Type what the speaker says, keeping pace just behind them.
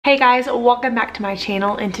Hey guys, welcome back to my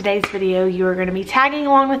channel. In today's video, you are going to be tagging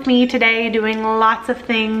along with me today, doing lots of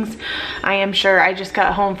things. I am sure I just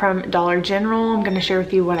got home from Dollar General. I'm going to share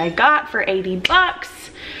with you what I got for 80 bucks.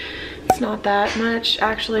 It's not that much.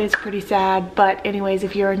 Actually, it's pretty sad. But anyways,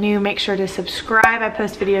 if you're new, make sure to subscribe. I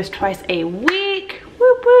post videos twice a week.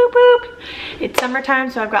 Whoop, whoop, whoop. It's summertime,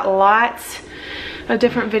 so I've got lots of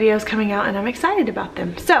different videos coming out and I'm excited about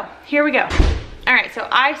them. So here we go. All right, so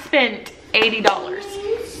I spent $80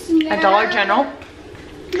 at Dollar General.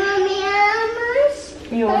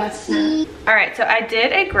 You want a snack? All right, so I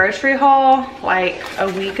did a grocery haul like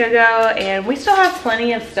a week ago and we still have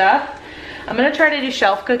plenty of stuff. I'm gonna try to do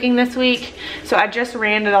shelf cooking this week. So I just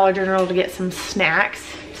ran to Dollar General to get some snacks,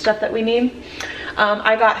 stuff that we need.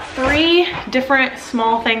 I got 3 different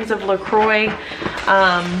small things of LaCroix.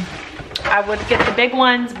 I would get the big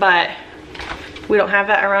ones, but we don't have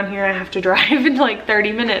that around here. I have to drive in like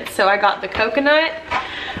 30 minutes. So I got the coconut,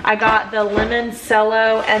 I got the lemon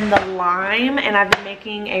cello and the lime, and I've been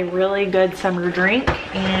making a really good summer drink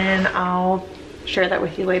and I'll share that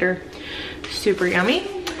with you later. Super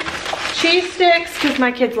yummy. Cheese sticks, because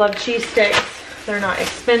my kids love cheese sticks. They're not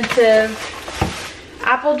expensive.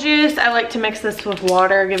 Apple juice, I like to mix this with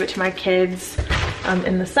water, give it to my kids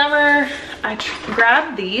in the summer. I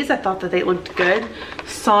grabbed these, I thought that they looked good.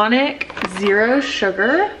 Sonic Zero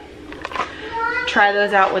Sugar. Try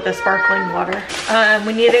those out with the sparkling water.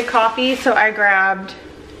 We needed coffee, so I grabbed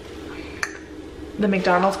the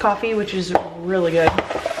McDonald's coffee, which is really good.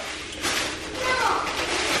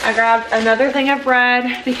 I grabbed another thing of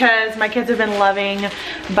bread because my kids have been loving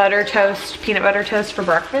butter toast, peanut butter toast for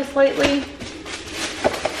breakfast lately.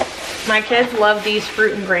 My kids love these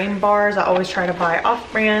fruit and grain bars. I always try to buy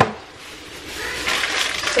off-brand.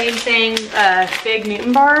 Same thing, Big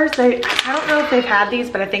Newton bars. I don't know if they've had these,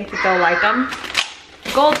 but I think that they'll like them.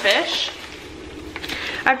 Goldfish.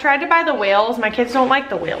 I've tried to buy the whales. My kids don't like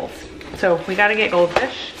the whales, so we gotta get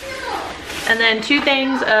goldfish. And then 2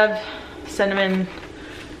 things of cinnamon,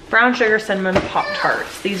 brown sugar cinnamon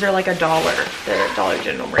Pop-Tarts. These are like $1, the Dollar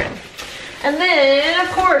General brand. And then,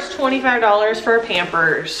 of course, $25 for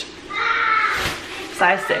Pampers.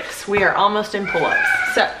 Size 6. We are almost in pull-ups.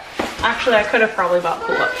 So, actually, I could have probably bought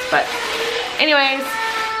pull-ups, but anyways,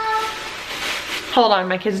 hold on,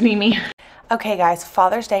 my kids need me. Okay guys,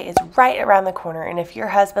 Father's Day is right around the corner, and if your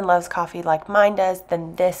husband loves coffee like mine does,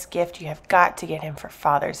 then this gift you have got to get him for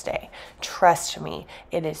Father's Day. Trust me,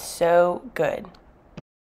 it is so good.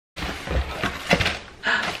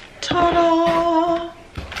 Ta-da!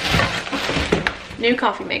 New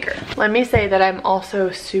coffee maker. Let me say that I'm also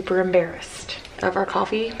super embarrassed of our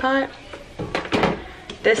coffee pot.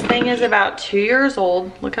 This thing is about 2 years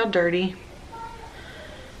old. Look how dirty.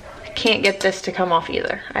 I can't get this to come off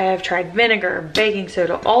either. I have tried vinegar, baking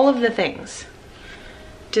soda, all of the things.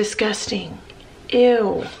 Disgusting.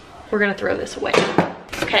 Ew. We're gonna throw this away.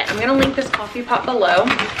 Okay, I'm gonna link this coffee pot below.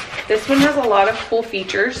 This one has a lot of cool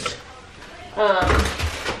features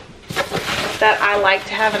that I like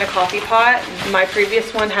to have in a coffee pot. My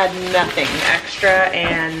previous one had nothing extra,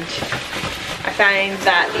 and I find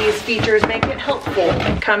that these features make it helpful.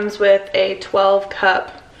 It comes with a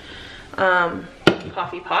 12-cup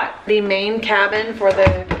coffee pot, the main cabin for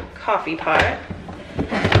the coffee pot,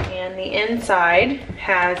 and the inside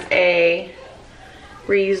has a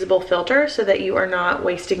reusable filter so that you are not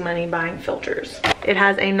wasting money buying filters. It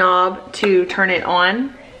has a knob to turn it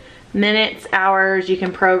on. Minutes, hours, you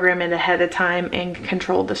can program it ahead of time and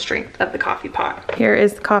control the strength of the coffee pot. Here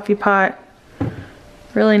is the coffee pot.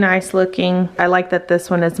 Really nice looking. I like that this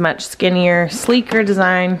one is much skinnier, sleeker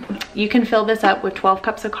design. You can fill this up with 12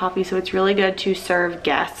 cups of coffee, so it's really good to serve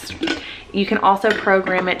guests. You can also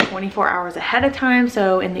program it 24 hours ahead of time,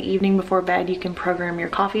 so in the evening before bed you can program your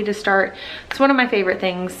coffee to start. It's one of my favorite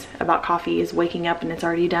things about coffee is waking up and it's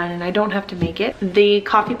already done and I don't have to make it. The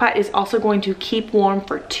coffee pot is also going to keep warm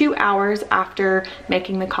for 2 hours after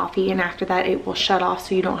making the coffee, and after that it will shut off,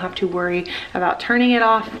 so you don't have to worry about turning it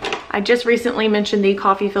off. I just recently mentioned the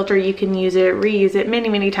coffee filter. You can use it, reuse it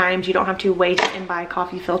many times. You don't have to wait and buy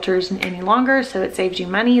coffee filters any longer, so it saves you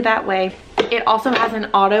money that way. It also has an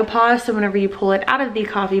auto pause, so whenever you pull it out of the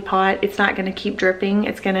coffee pot, it's not going to keep dripping.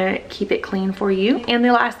 It's going to keep it clean for you. And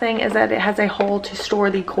the last thing is that it has a hole to store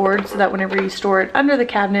the cord, so that whenever you store it under the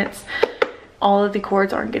cabinets, all of the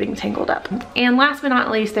cords aren't getting tangled up. And last but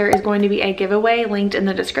not least, there is going to be a giveaway linked in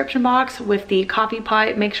the description box with the coffee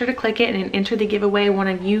pot. Make sure to click it and enter the giveaway. One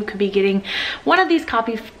of you could be getting one of these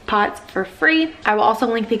coffee pots for free. I will also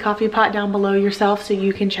link the coffee pot down below yourself so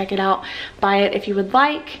you can check it out, buy it if you would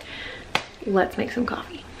like. Let's make some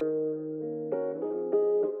coffee.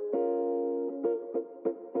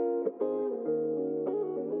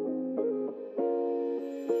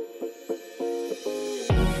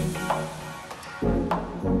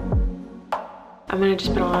 I'm gonna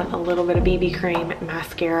just put on a little bit of BB cream,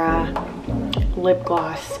 mascara, lip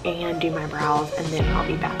gloss, and do my brows, and then I'll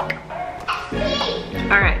be back.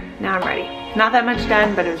 All right, now I'm ready. Not that much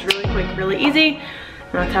done, but it was really quick, really easy.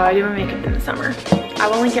 And that's how I do my makeup in the summer. I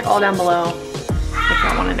will link it all down below if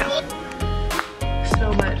y'all wanna know.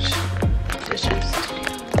 So much dishes.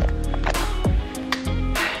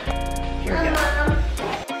 Here we go.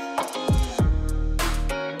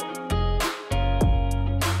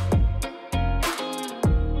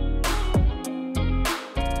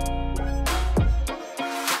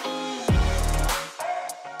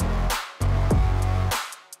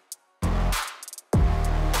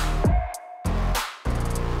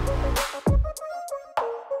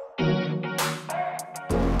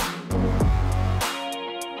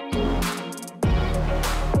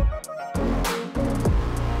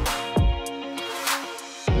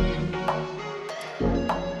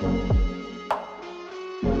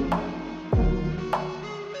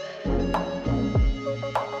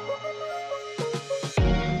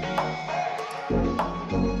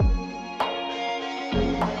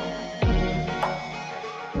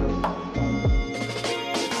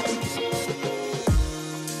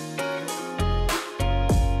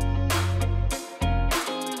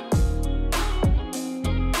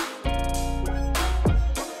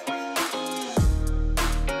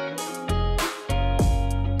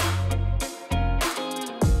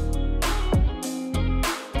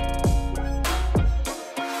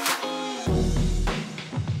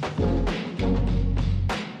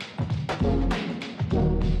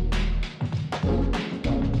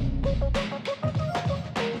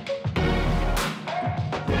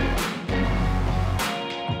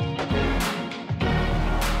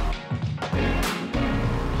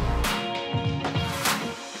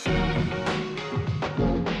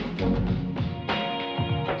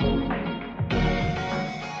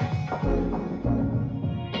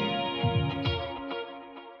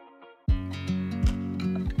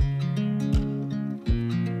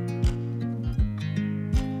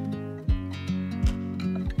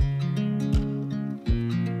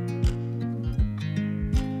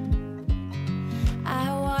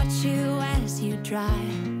 Dry.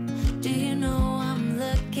 Do you know I'm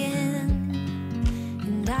looking,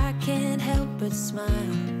 and I can't help but smile?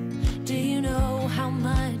 Do you know how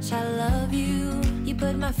much I love you? You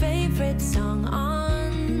put my favorite song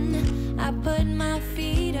on, I put my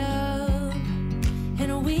feet up,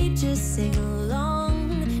 and we just sing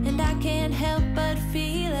along, and I can't help but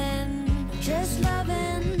feeling, just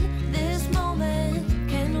loving this moment.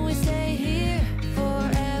 Can we stay here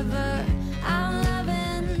forever? I'm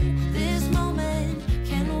loving this moment.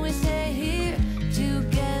 Can we stay here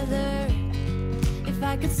together? If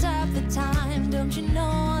I could stop the time, don't you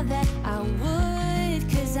know that I would?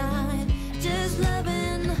 'Cause I'm just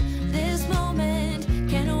loving this moment.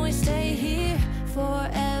 Can we stay here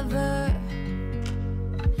forever?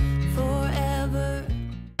 Forever.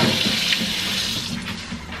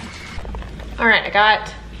 All right, I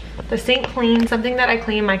got the sink clean. Something that I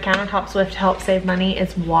clean my countertops with to help save money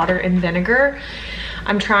is water and vinegar.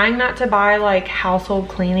 I'm trying not to buy like household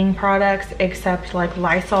cleaning products except like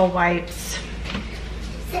Lysol wipes,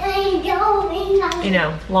 you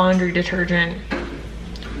know, laundry detergent,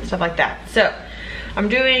 stuff like that. So I'm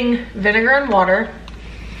doing vinegar and water.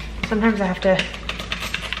 Sometimes I have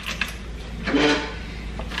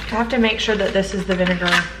to make sure that this is the vinegar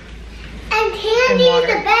and candy is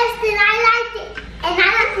the best, and I liked it, and I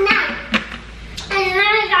like that, and I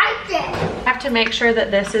liked it. I have to make sure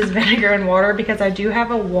that this is vinegar and water because I do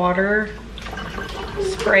have a water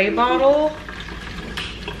spray bottle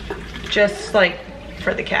just like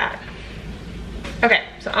for the cat. Okay,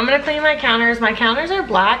 so I'm gonna clean my counters. My counters are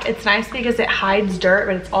black. It's nice because it hides dirt,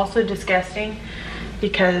 but it's also disgusting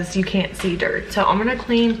because you can't see dirt. So I'm gonna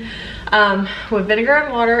clean with vinegar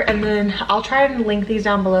and water, and then I'll try and link these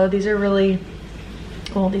down below. These are really,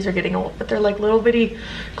 well, these are getting old, but they're like little bitty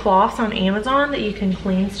cloths on Amazon that you can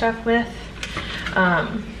clean stuff with. I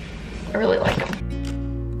really like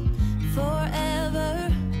them.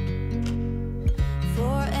 Forever,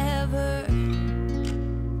 forever.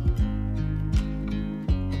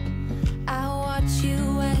 I watch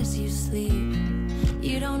you as you sleep.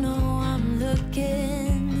 You don't know I'm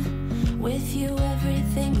looking. With you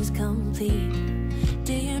everything's complete.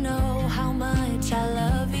 Do you know how much I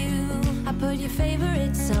love you? I put your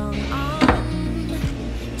favorite song on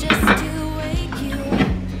just to wake you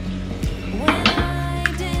up. When I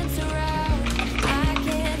dance around, I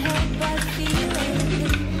can't help but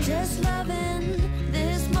feeling, just loving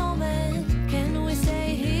this moment. Can we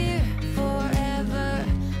stay here forever?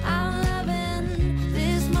 I'm loving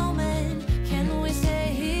this moment. Can we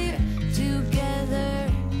stay here together?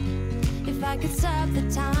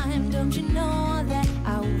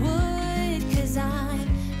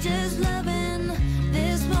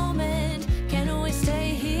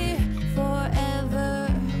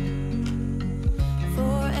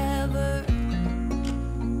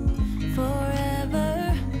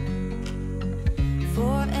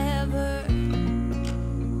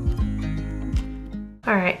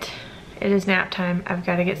 All right, it is nap time. I've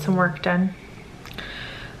got to get some work done.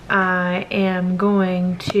 I am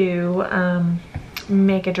going to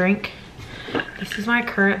make a drink. This is my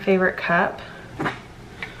current favorite cup.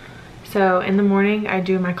 So in the morning I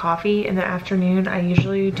do my coffee. In the afternoon I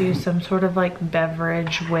usually do some sort of like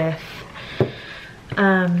beverage with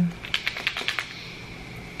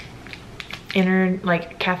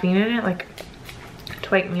like caffeine in it, like to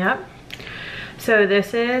wake me up. So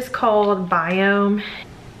this is called Biome.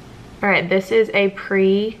 All right, this is a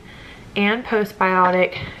pre and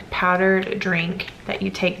postbiotic powdered drink that you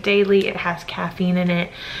take daily. It has caffeine in it,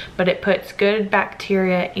 but it puts good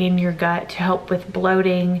bacteria in your gut to help with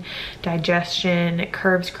bloating, digestion, it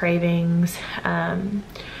curbs cravings, and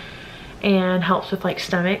helps with like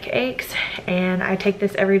stomach aches. And I take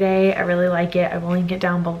this every day. I really like it. I will link it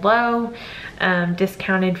down below,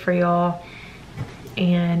 discounted for y'all.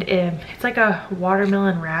 And it's like a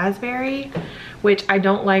watermelon raspberry, which I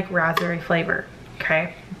don't like raspberry flavor,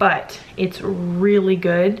 okay? But it's really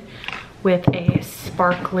good with a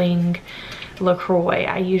sparkling LaCroix.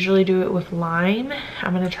 I usually do it with lime.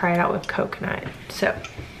 I'm gonna try it out with coconut. So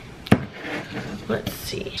let's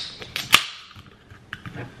see.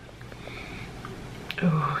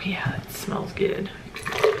 Oh yeah, that smells good.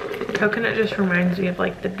 Coconut just reminds me of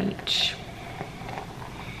like the beach.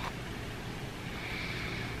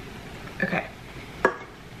 Okay,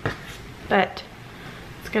 but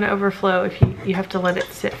it's gonna overflow if you have to let it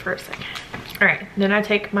sit for a second. All right, then I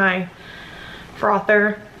take my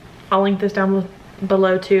frother. I'll link this down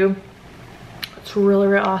below too. It's really,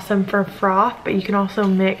 really awesome for froth, but you can also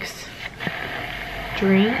mix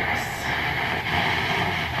drinks.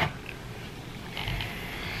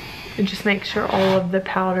 And just make sure all of the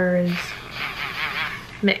powder is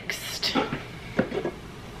mixed.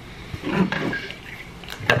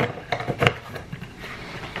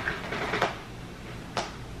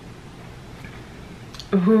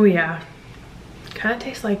 Oh yeah, kind of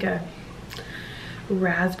tastes like a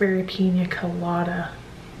raspberry pina colada.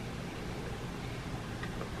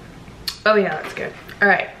 Oh yeah, that's good. All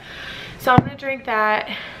right, so I'm gonna drink that,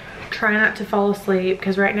 try not to fall asleep,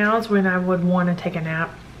 because right now is when I would want to take a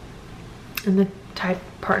nap in the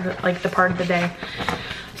part of the day.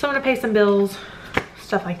 So I'm gonna pay some bills,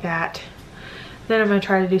 stuff like that. Then I'm gonna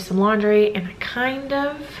try to do some laundry, and I kind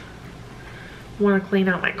of want to clean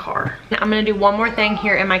out my car. Now, I'm gonna do one more thing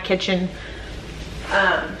here in my kitchen.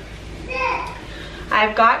 I've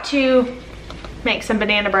got to make some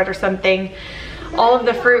banana bread or something. All of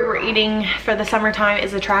the fruit we're eating for the summertime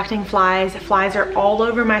is attracting flies. Flies are all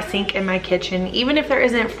over my sink in my kitchen, even if there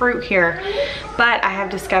isn't fruit here. But I have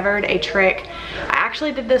discovered a trick. I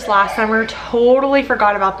actually did this last summer, totally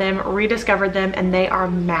forgot about them, rediscovered them, and they are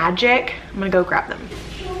magic. I'm gonna go grab them.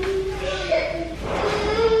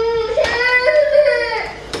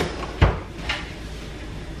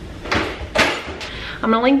 I'm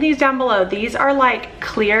gonna link these down below. These are like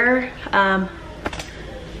clear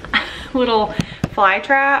little fly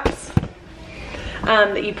traps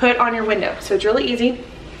that you put on your window. So it's really easy.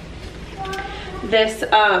 This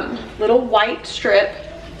little white strip,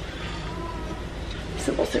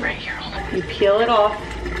 so we'll sit right here, hold on. You peel it off,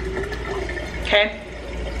 okay?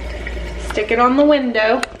 Stick it on the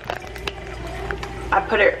window. I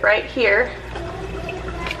put it right here,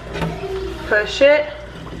 push it,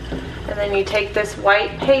 and then you take this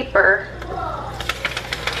white paper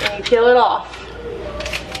and you peel it off.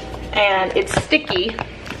 And it's sticky,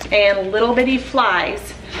 and little bitty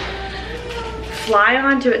flies fly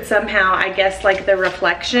onto it somehow, I guess like the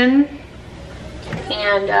reflection,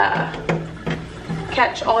 and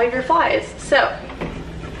catch all of your flies. So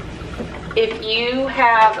if you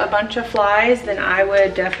have a bunch of flies, then I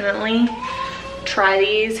would definitely try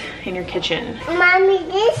these in your kitchen. Mommy,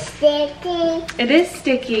 this is sticky. It is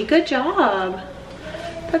sticky. Good job.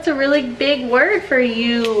 That's a really big word for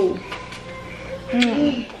you.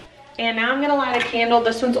 And now I'm gonna light a candle.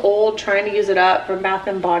 This one's old, trying to use it up, from Bath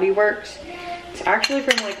and Body Works. It's actually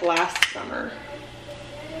from like last summer.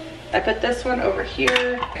 I put this one over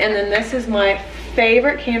here. And then this is my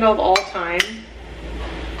favorite candle of all time.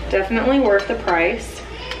 Definitely worth the price.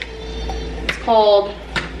 It's called,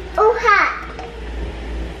 Oh, hot.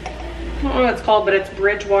 I don't know what it's called, but it's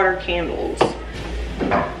Bridgewater Candles.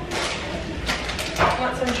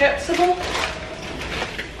 Want some gypsum?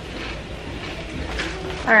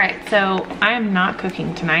 All right, so I am not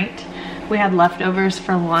cooking tonight. We had leftovers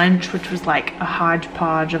for lunch, which was like a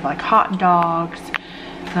hodgepodge of like hot dogs,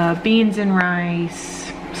 beans and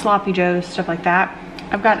rice, sloppy joes, stuff like that.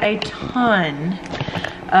 I've got a ton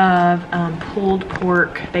of pulled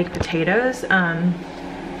pork baked potatoes.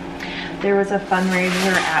 There was a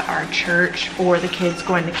fundraiser at our church for the kids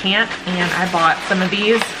going to camp, and I bought some of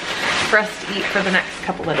these for us to eat for the next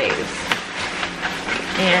couple of days.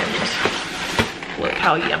 And look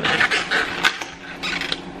how yummy.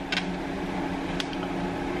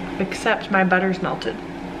 Except my butter's melted.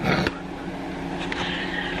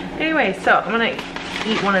 Anyway, so I'm gonna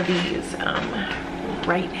eat one of these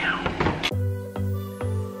right now.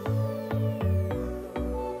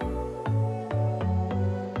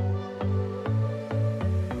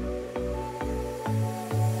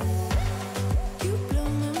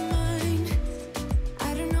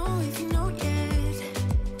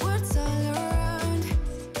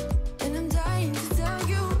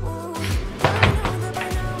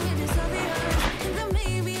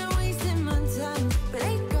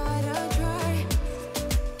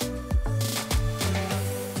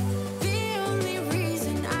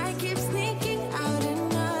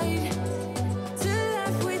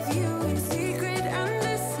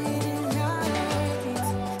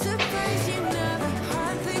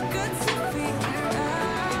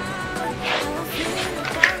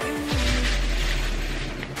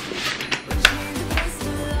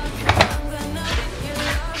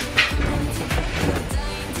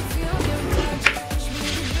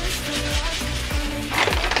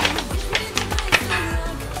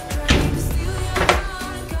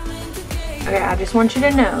 Okay, I just want you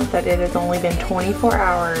to know that it has only been 24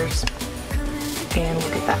 hours, and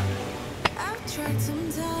look at that.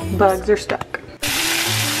 Bugs are stuck.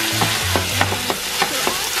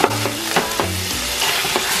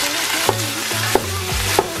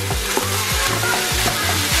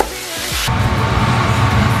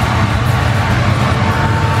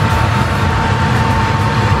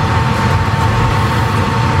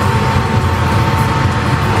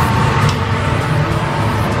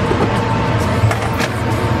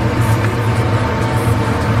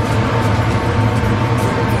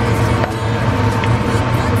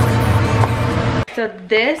 So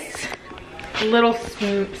this little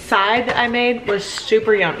side that I made was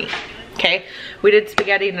super yummy. Okay, we did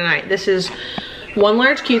spaghetti tonight. This is 1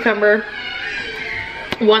 large cucumber,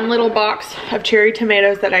 1 little box of cherry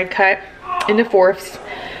tomatoes that I cut into 4ths,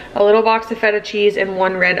 a little box of feta cheese, and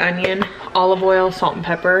 1 red onion, olive oil, salt and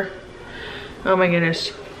pepper. Oh my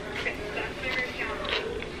goodness.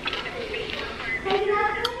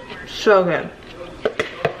 So good.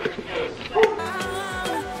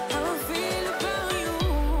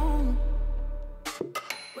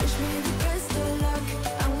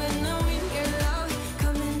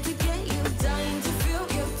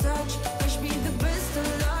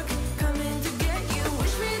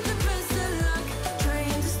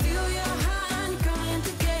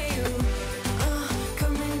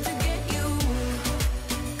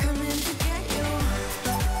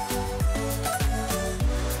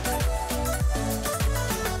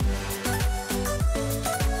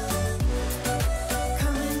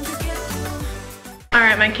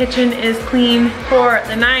 Alright, my kitchen is clean for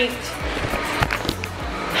the night.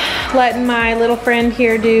 Letting my little friend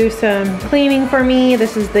here do some cleaning for me.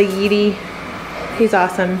 This is the Yeetie. He's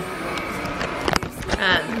awesome.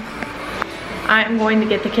 I'm going to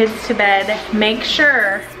get the kids to bed. Make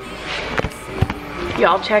sure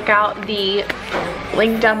y'all check out the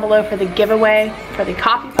link down below for the giveaway for the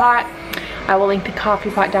coffee pot. I will link the coffee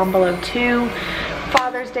pot down below too.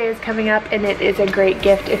 Father's Day is coming up, and it is a great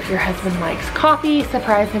gift if your husband likes coffee.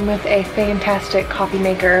 Surprise him with a fantastic coffee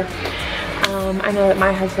maker. I know that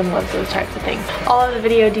my husband loves those types of things. All of the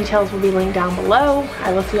video details will be linked down below.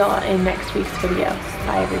 I will see y'all in next week's video.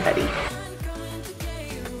 Bye everybody.